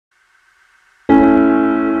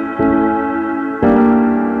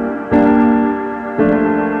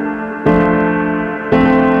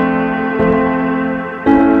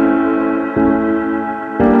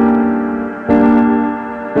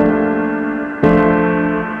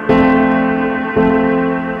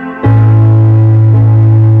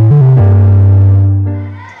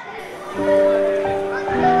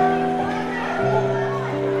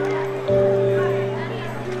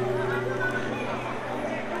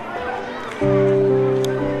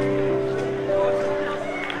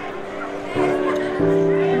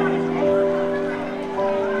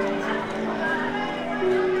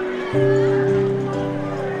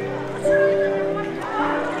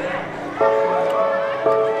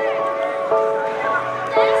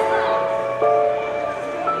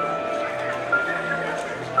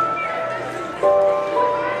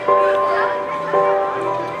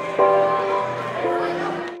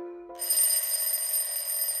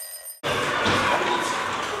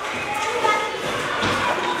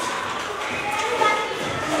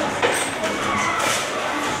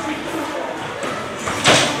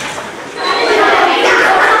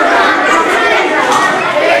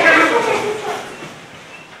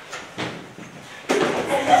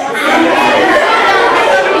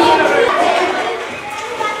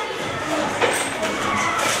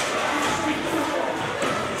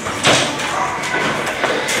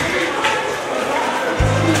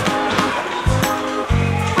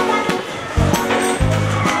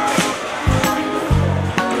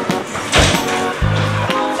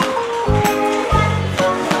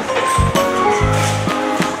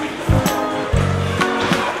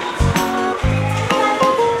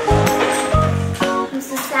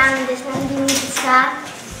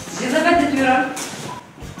Sa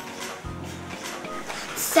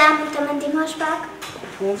mund të mendim pak?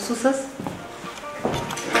 Po, susës?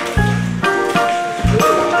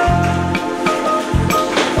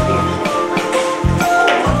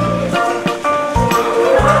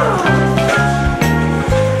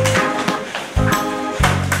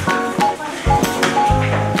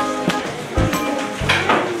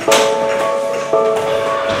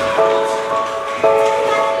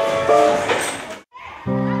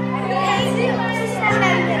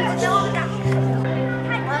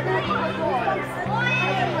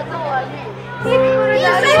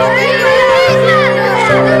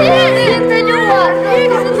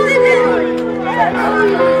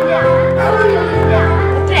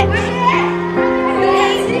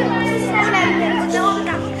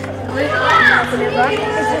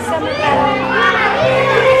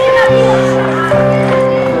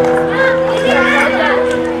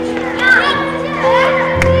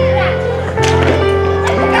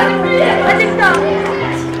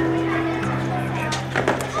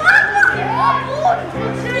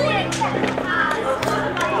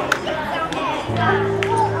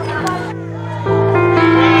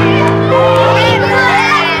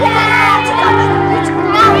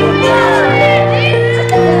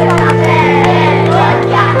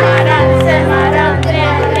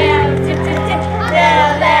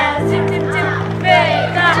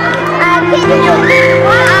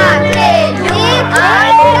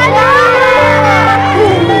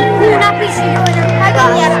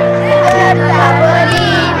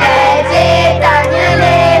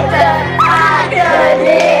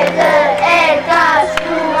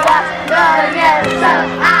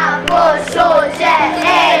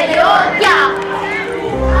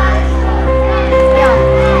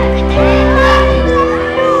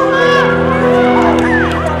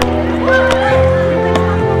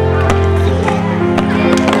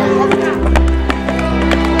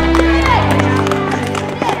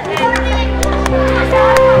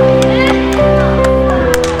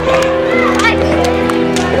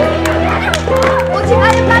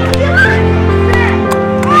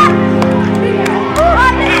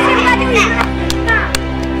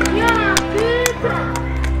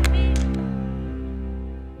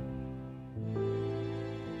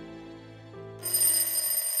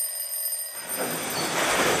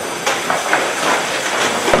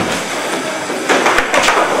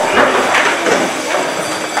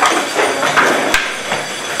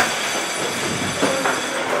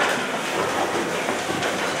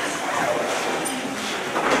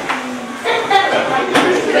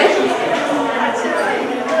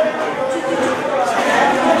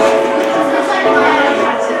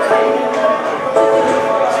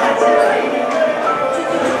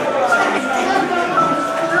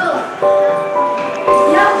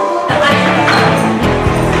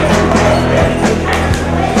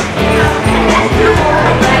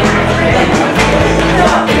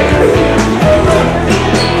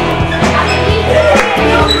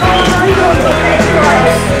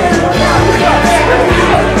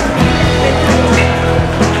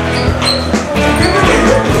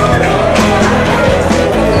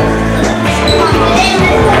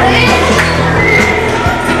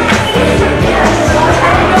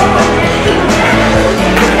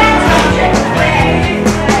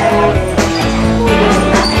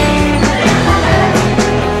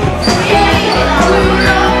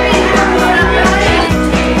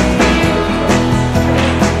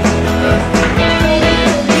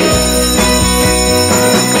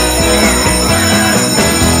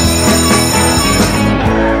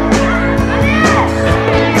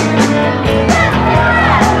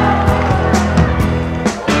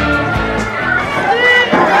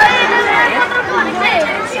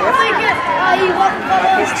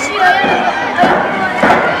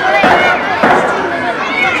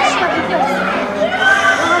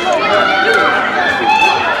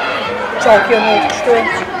 Qaki o nëjtë kështu,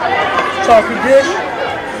 qaki dysh,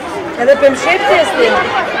 edhe për më shep testin.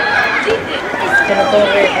 Që në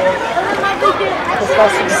tonë regu, të s'ka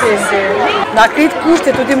suksesi. Na kritë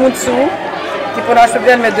kushtet të ti mundësu, ti po nash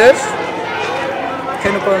problem me dësh, që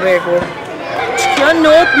nuk në regu. Kjo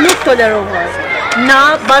notë nuk tolerohet. Na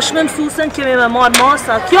bashkë me mësusën kemi me marë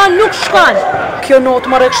masa, kjo nuk shkan. Kjo notë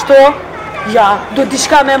marrë kështu, ja, do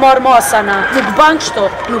diçka me marë masa na. Nuk ban kështu,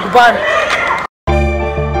 nuk ban.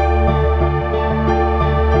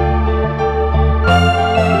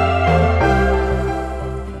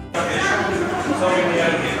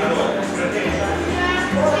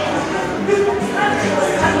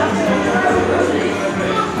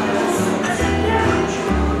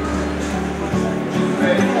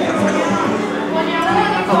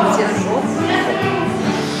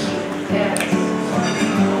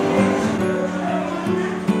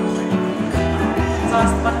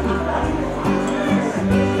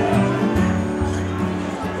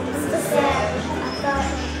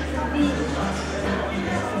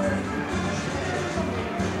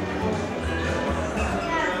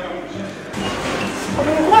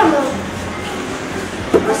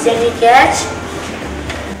 keq.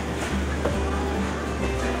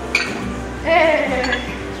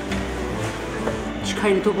 Çka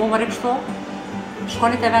jeni të bomëre kështu?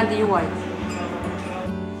 Shkoni te vendi juaj.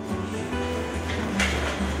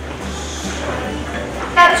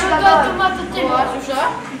 Çka do të më të tim?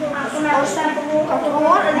 Është 4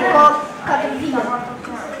 orë dhe ka 4 vite.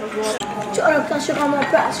 Qëra këta që ka më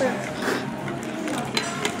pesë.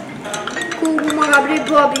 Ku më ka bri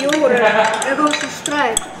babi ore, e ka shu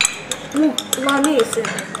shtrejt. Mu, la nisi,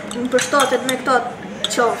 më përshtatet me këta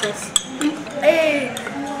qafës.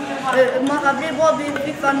 Ma ka bri babi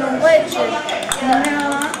FIFA në mweqe.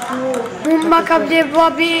 Mu ma ka bri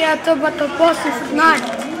babi ato bato posi Fortnite.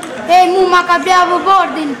 Mu ma ka bri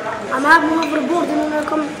avobordin. A ma mu avobordin, unë e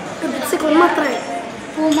kam për biciklën më trej.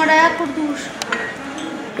 Po më rejat për dush.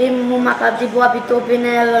 Mu ma ka bri babi topin e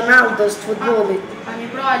Ronaldos të futbolit. Ani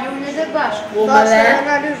pra, ljujnë edhe bashkë. Po më re?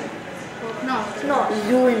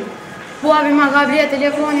 Ljujnë. Babi ma ka bri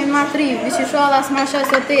telefonin ma tri, vici shala s'ma shes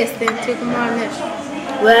o testin që të marrë nesh.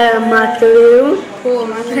 Ma të riu? Po,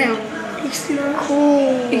 ma trem.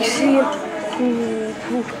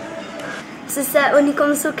 Se unë i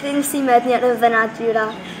kom su kri mësimet një rëve natyra.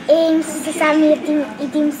 Mësë sa mirë i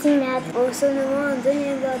ti mësimet. Ose në më ndë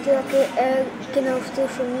një dhe atyra këna uftu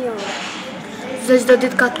shumë një orë. Zë qdo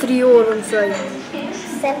dit ka 3 orë mësoj.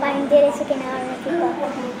 Se pa në dire që kena orë në FIFA.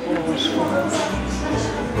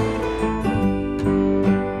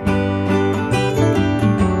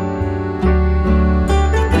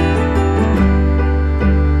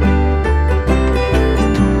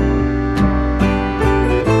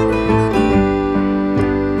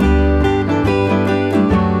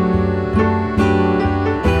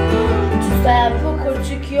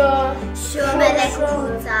 Shumë edhe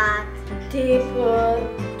kucat.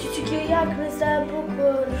 Që kjo jakë nëse e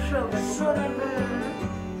bukur shumë.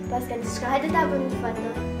 Pas ka diçka, hajde ta bëjmë një foto.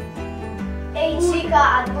 Ej, qika,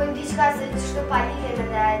 atë bëjmë diçka se që shto palike në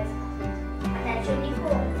dhejtë. Atë që një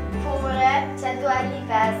ku. Fure, që dua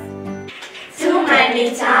lipes. Too many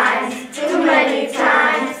times,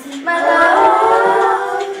 my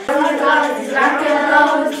love. God is like a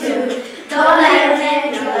love too. Don't let him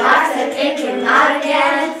in your life and it cannot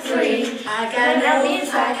get free. I got no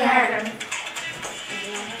means I can.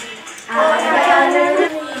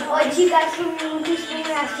 O qika shumë në kishë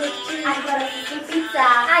një ashtë që anë për të pizza.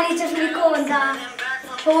 Ali që është një konta.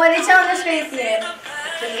 Po më një qanë në shpesje.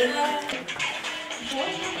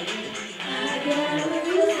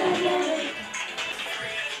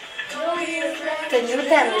 Të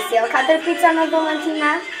gjutem, si o 4 pizza në dhomën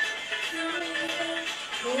tima?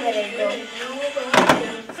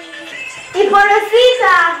 I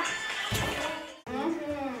porosita!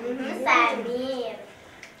 Sa mirë.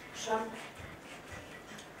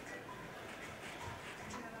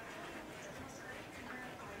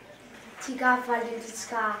 Qika falë të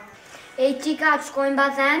qka. Ej, qika, të shkojnë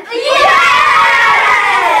bazen?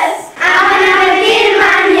 Yes! I wanna be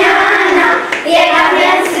mañana. Llega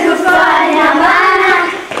bien su Habana.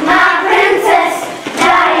 My princess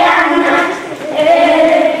Diana.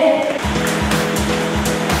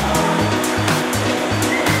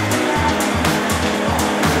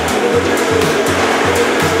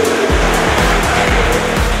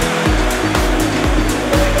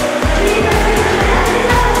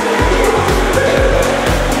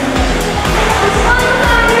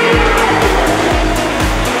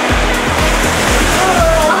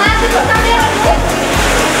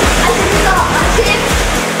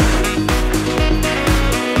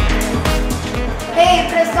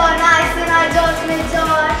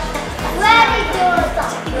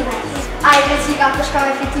 Ajde qika të shka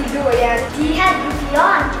me fitu lojen. Ti hetë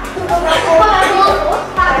grupion.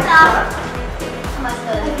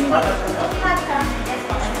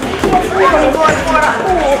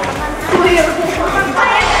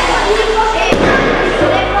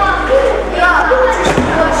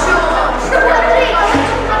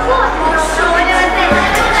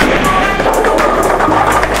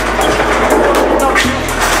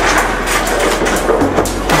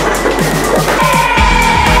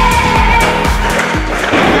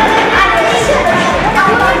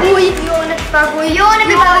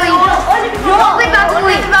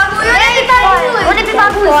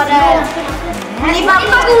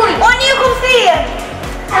 Oni ju confia.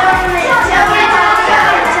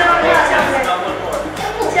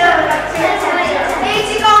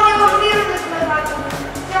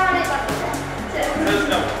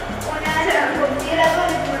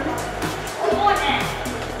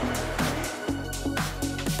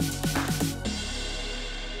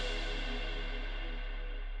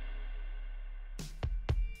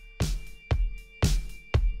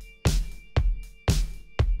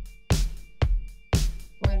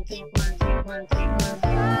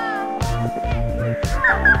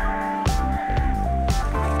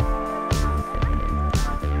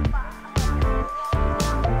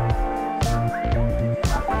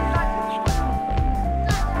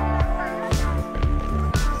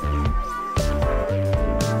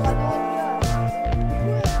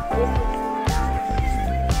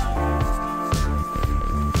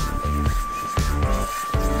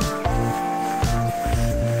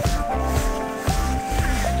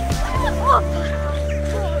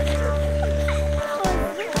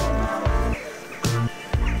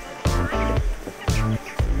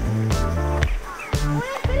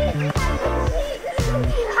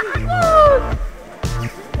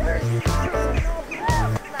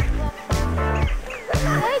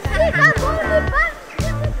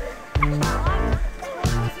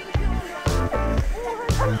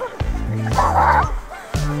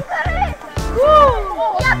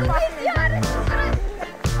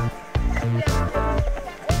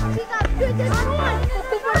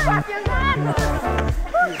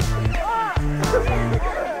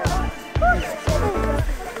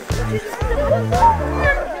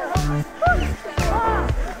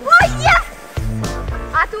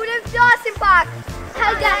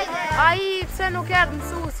 Ai, pse nuk erdh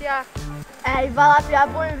mësusja? Ej, valla pja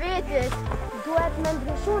bojnë vetit. Duhet me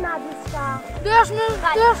ndryshu na diçka. Duhesh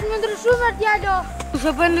me ndryshu me djalo. Ku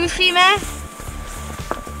se bën ndryshime?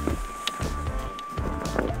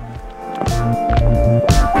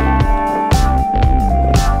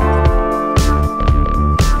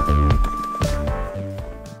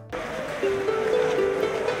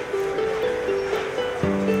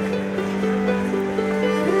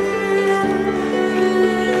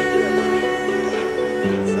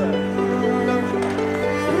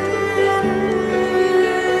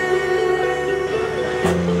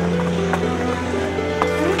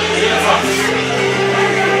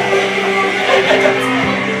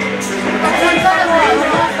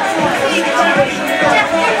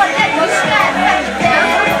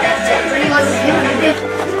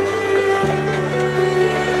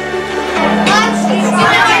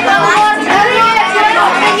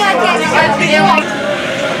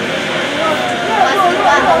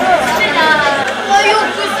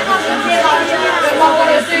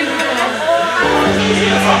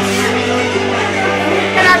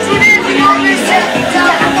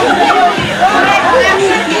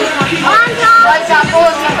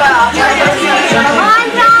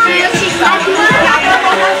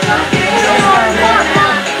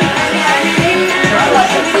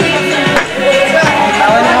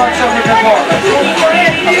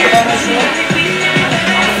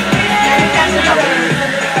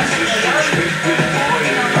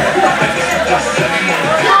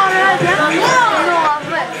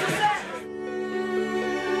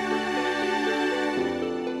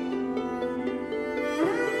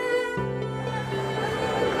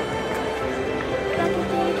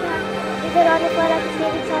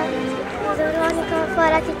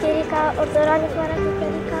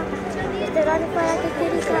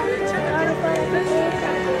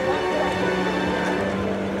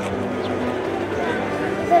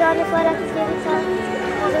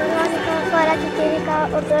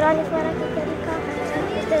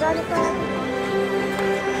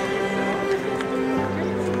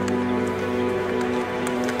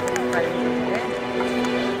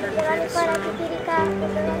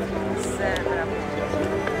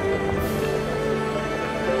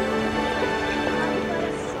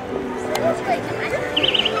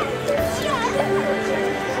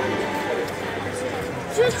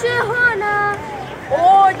 Që Hana? O,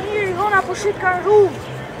 njëri Hana po shit kanë rrugë.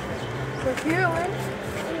 Për fjöllin?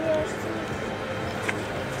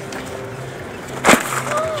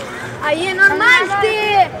 A je normal ti?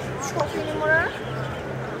 Shko fili mërë?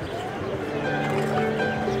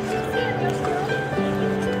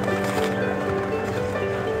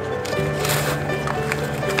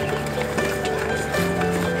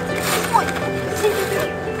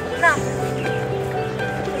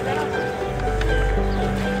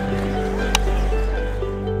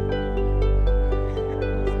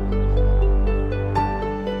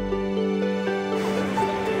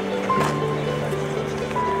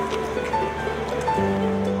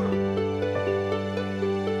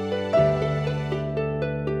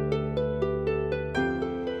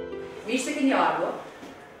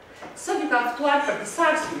 Sot ju kam ftuar për disa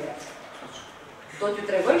arsye. Do t'ju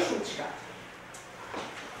tregoj shumë çka.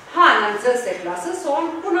 Hana, nxënëse e klasës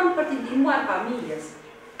sonë, punon për t'i ndihmuar familjes.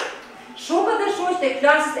 Shokët dhe shoqët e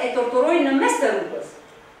klasës e torturojnë në mes të rrugës.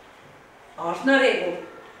 Është në rregull.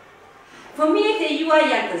 Fëmijët e juaj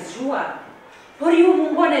janë të zgjuar, por ju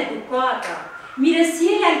mungon edukata,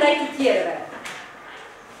 mirësirja ndaj të tjerëve.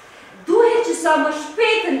 Duhet që sa më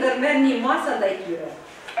shpejt të ndërmerr një masë ndaj tyre.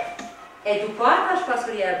 Edukata është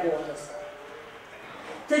pasuria e botës.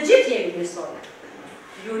 Të gjithë jemi njësoj.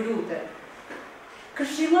 Ju lutem,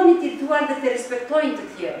 këshilloni t'i duar dhe të respektojnë të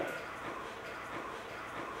tjerë.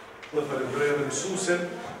 Dhe falenderoj edhe mësuesin,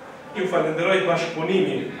 ju falenderoj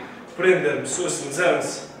bashkëpunimin prindër, mësues,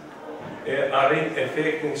 nxënës e arrit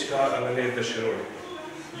efektin që ka edhe ne dëshirojmë.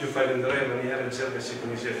 Ju falenderoj edhe një herë gjithë që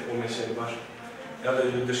keni qenë punë qenë bashkë. Edhe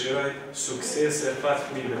ju dëshiroj suksese pas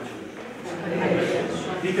fëmijëve tuaj.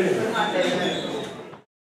 Dikeni.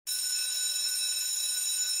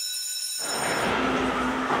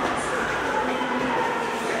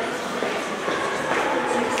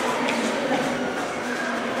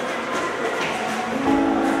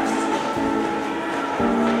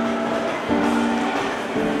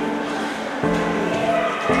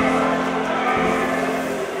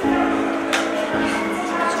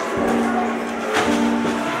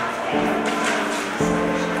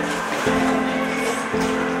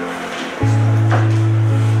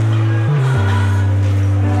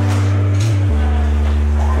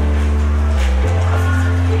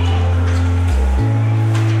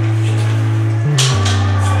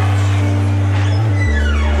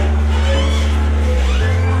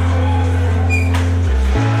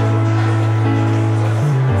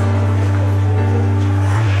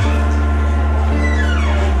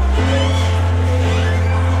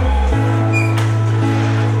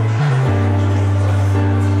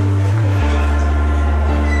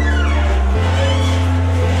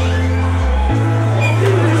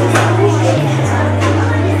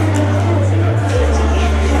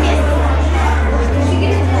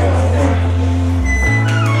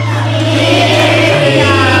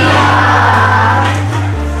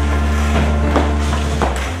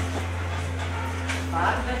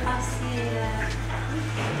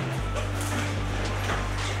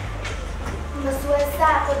 Mësuesa,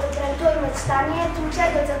 po të premtoj me qëta njetë më që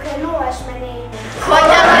do të krenuash me ne. Po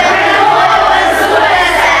të krenuaj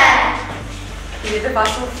mësuese! Jeni të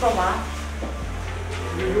pasur shumë, a?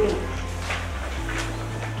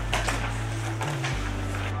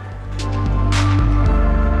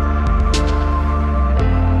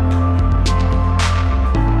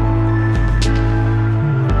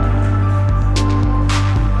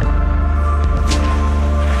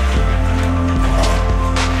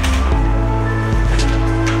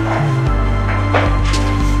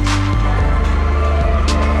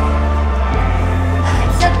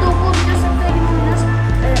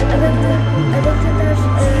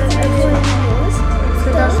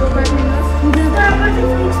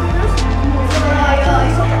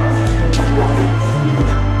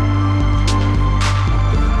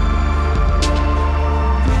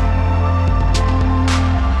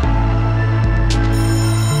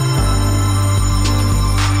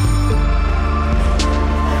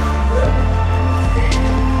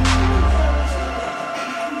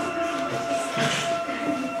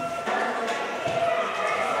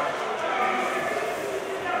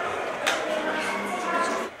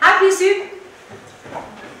 Happy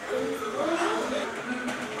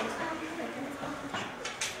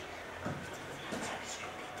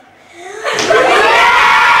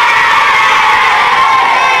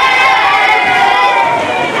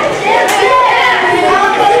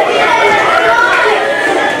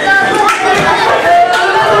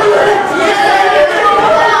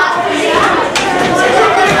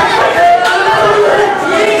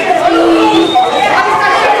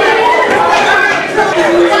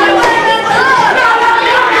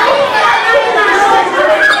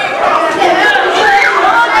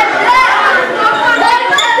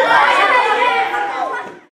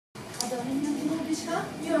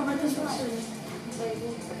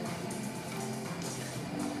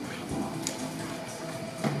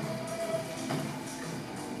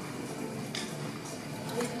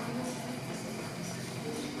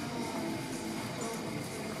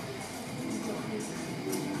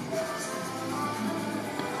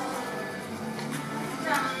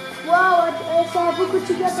Wow, sa e bukur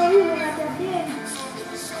që gjatë yllit nga të bjenë.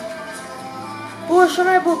 Po,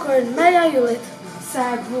 shumë e bukur, merja yllit. Sa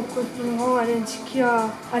e bukur të më haren që kjo,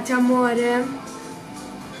 atja morem.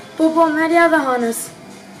 Po, merja dhe hanës.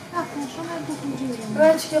 Akne, shumë e bukur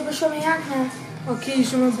gjyre. Që kjo për shumë i akne. Okej,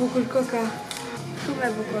 shumë e bukur koka. Shumë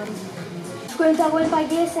e bukur. Shkojmë të avojnë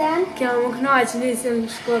pagesen? Kjo më knaqë, nisim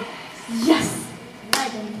në shkop. Yes!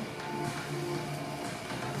 Vajtëm.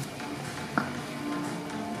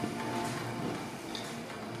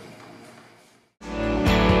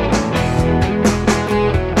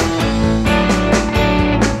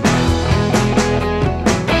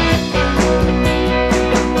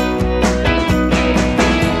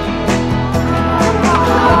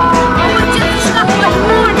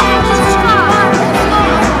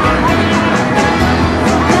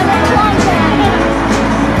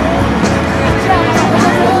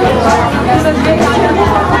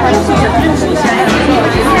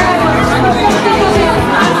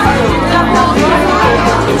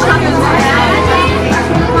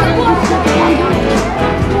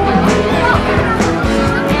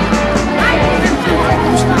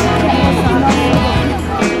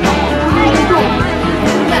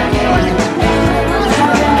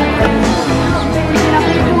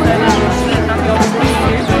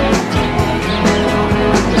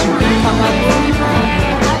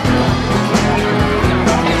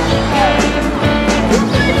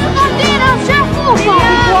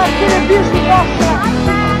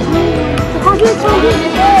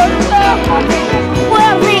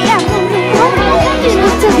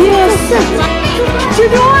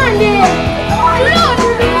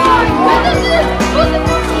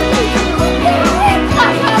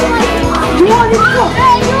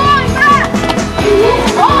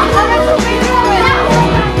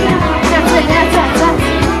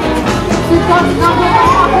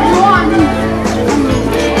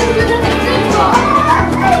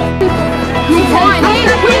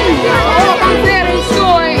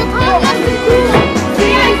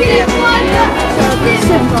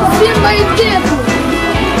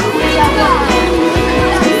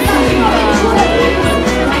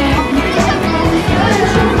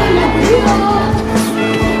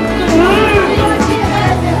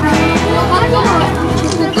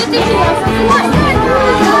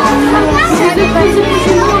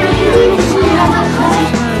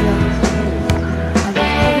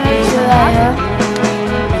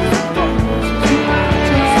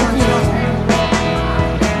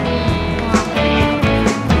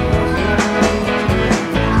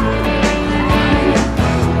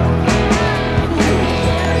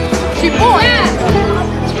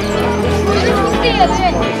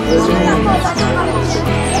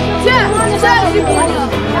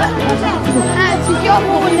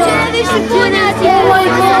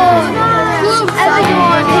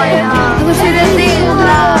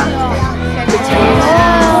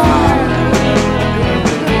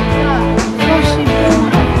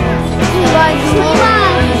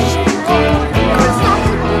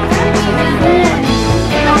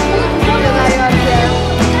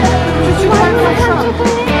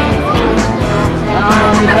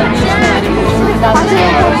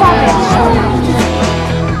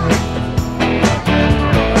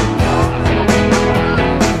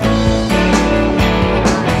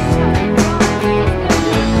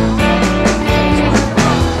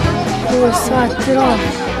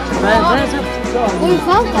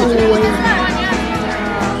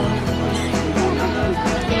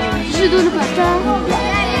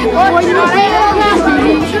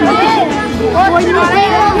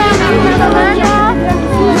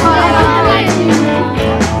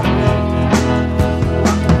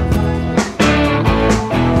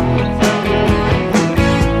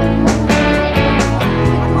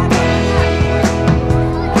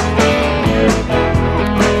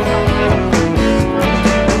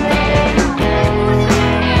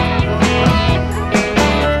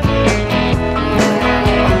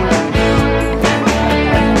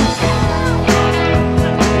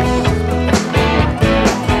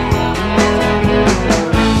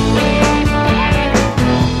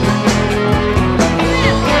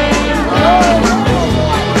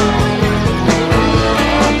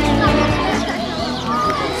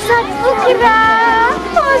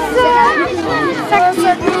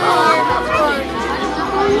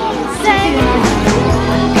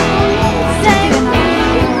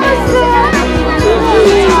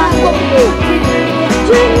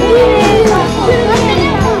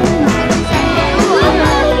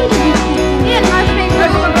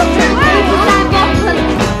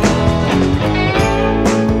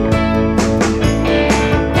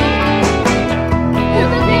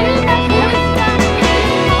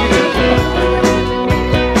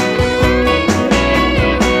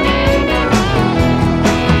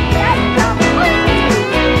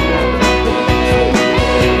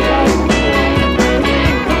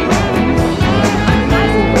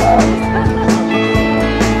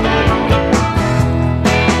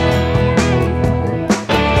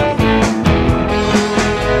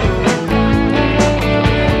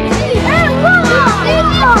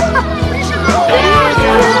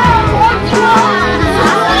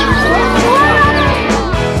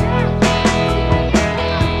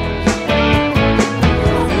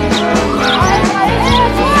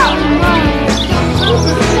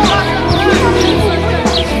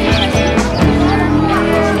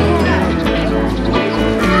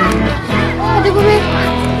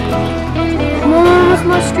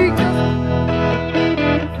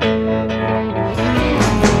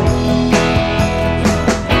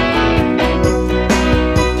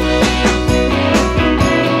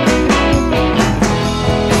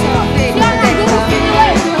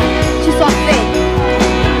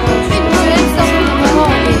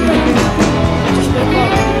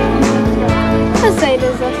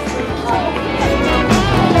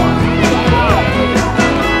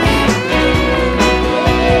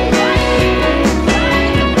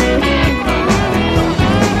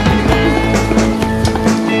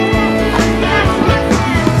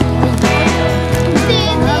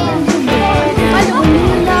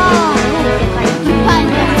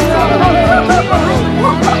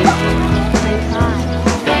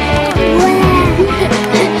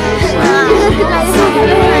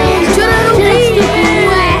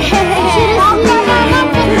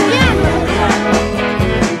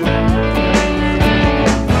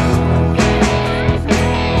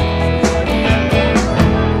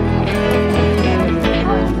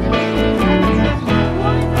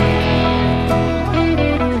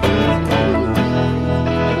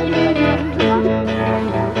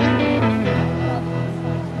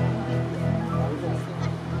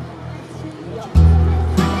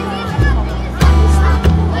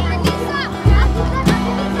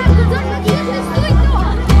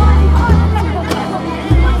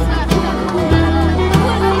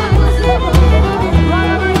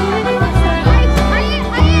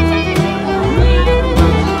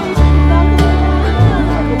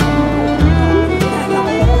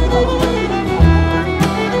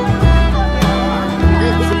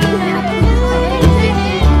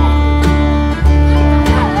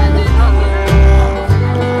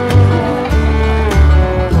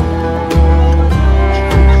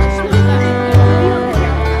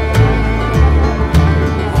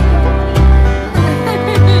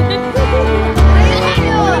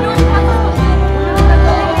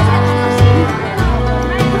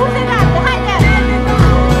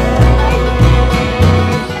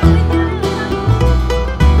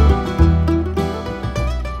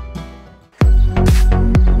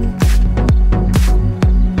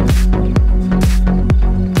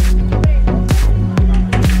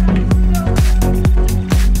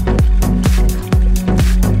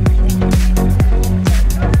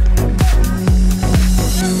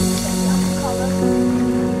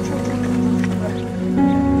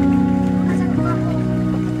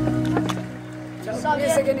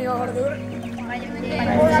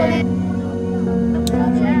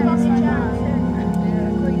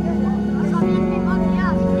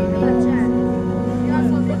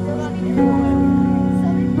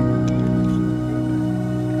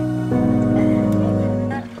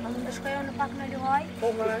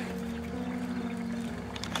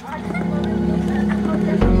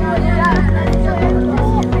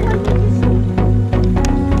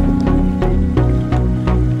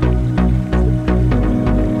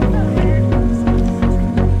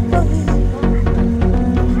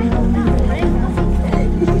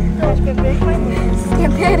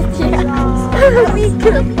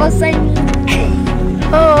 Posso ir?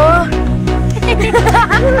 Oh!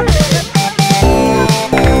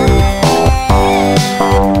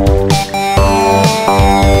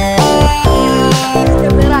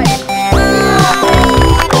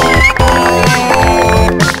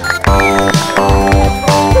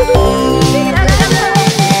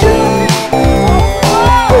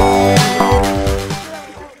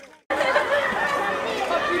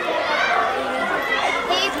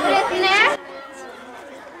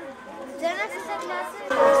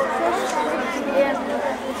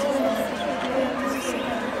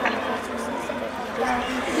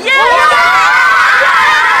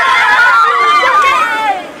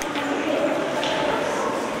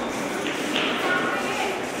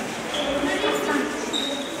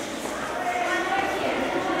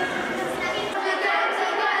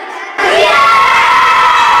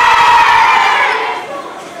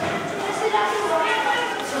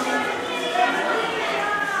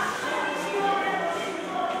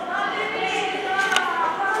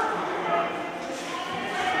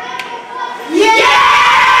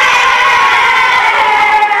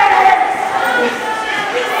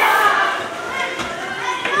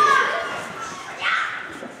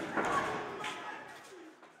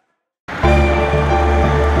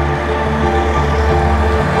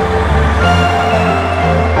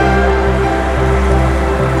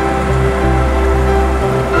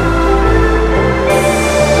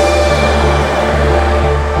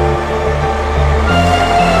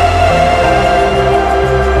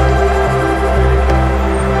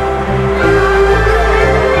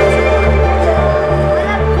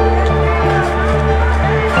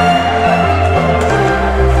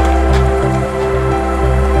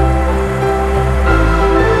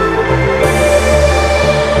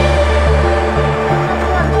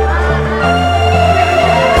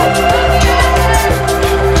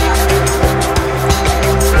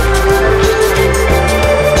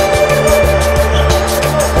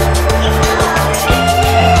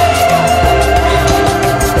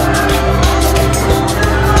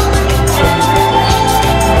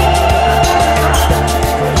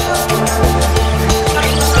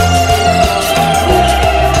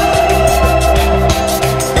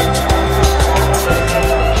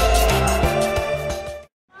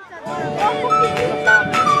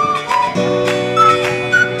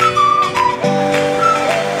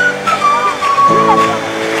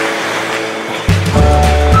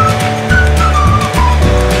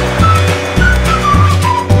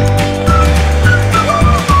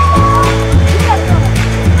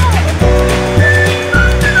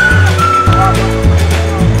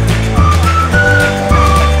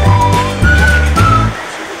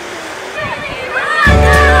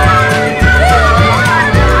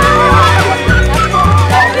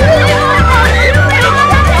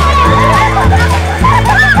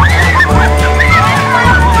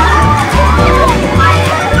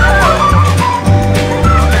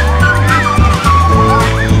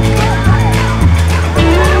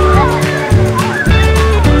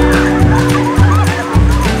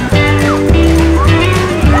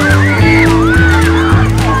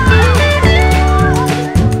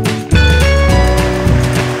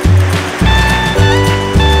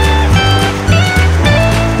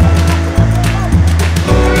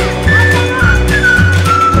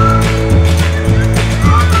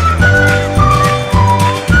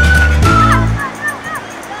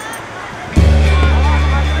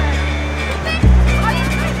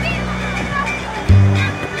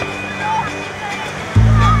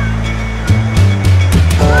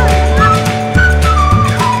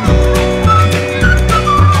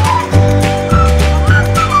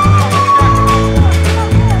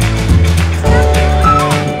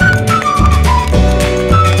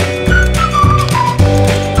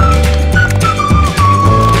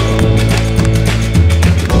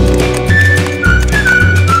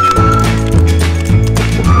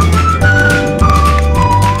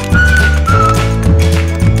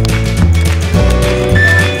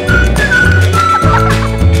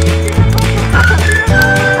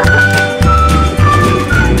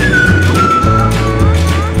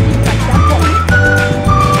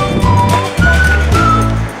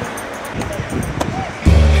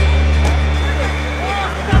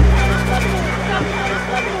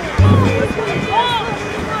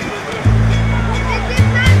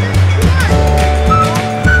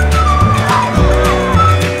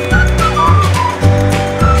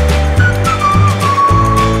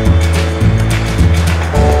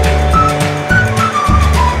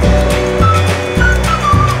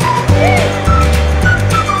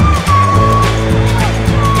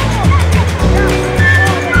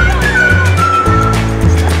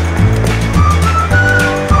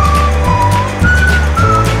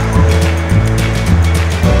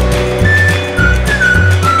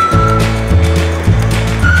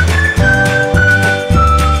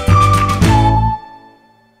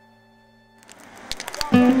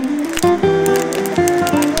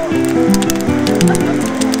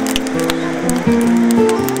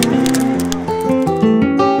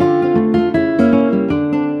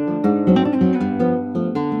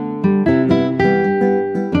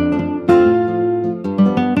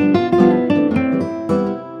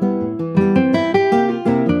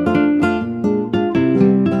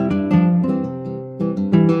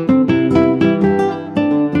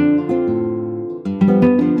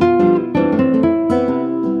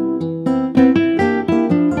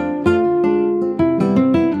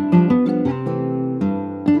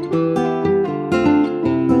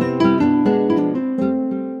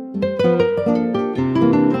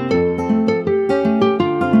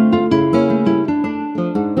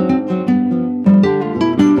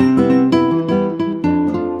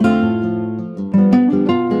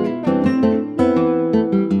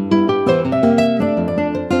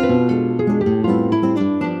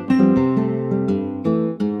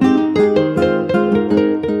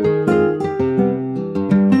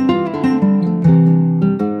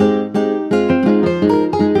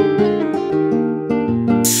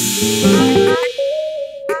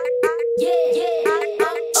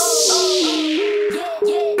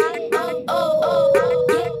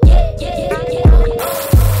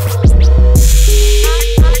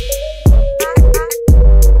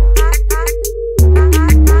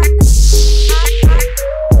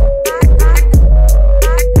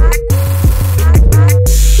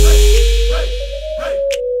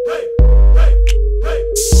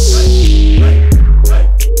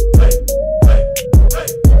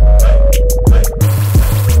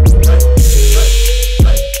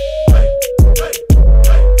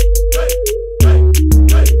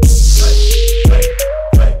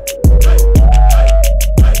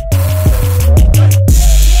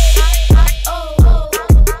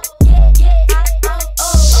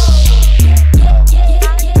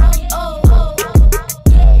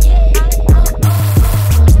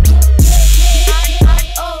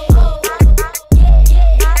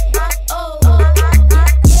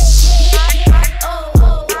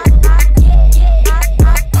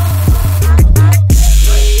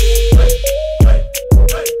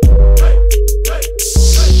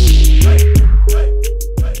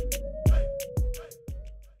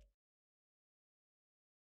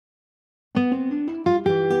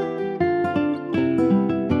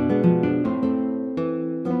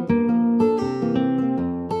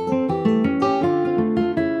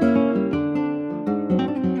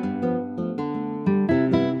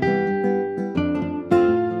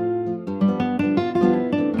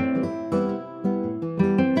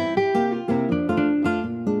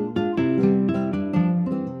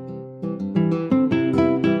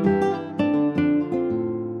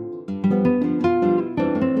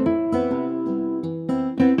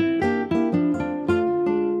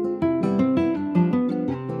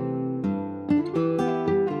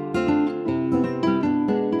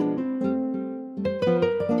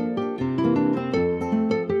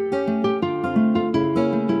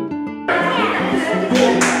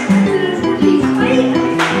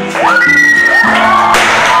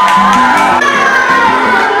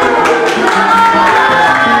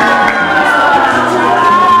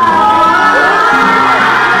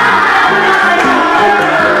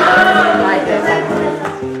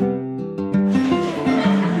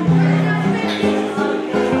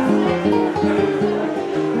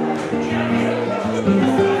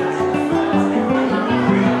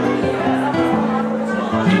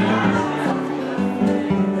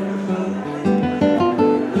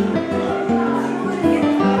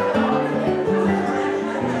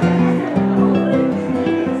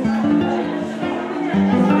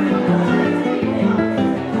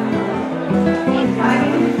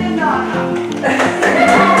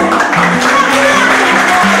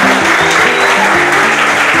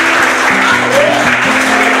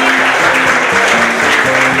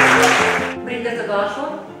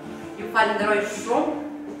 ju falenderoj shumë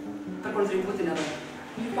për kontributin e dhënë.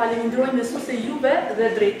 Ju falenderoj mësuese juve dhe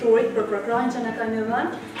drejtorit për programin që na kanë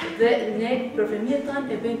dhënë dhe ne për fëmijët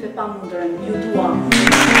tanë e bëjmë të pamundurën. Ju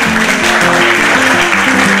duam.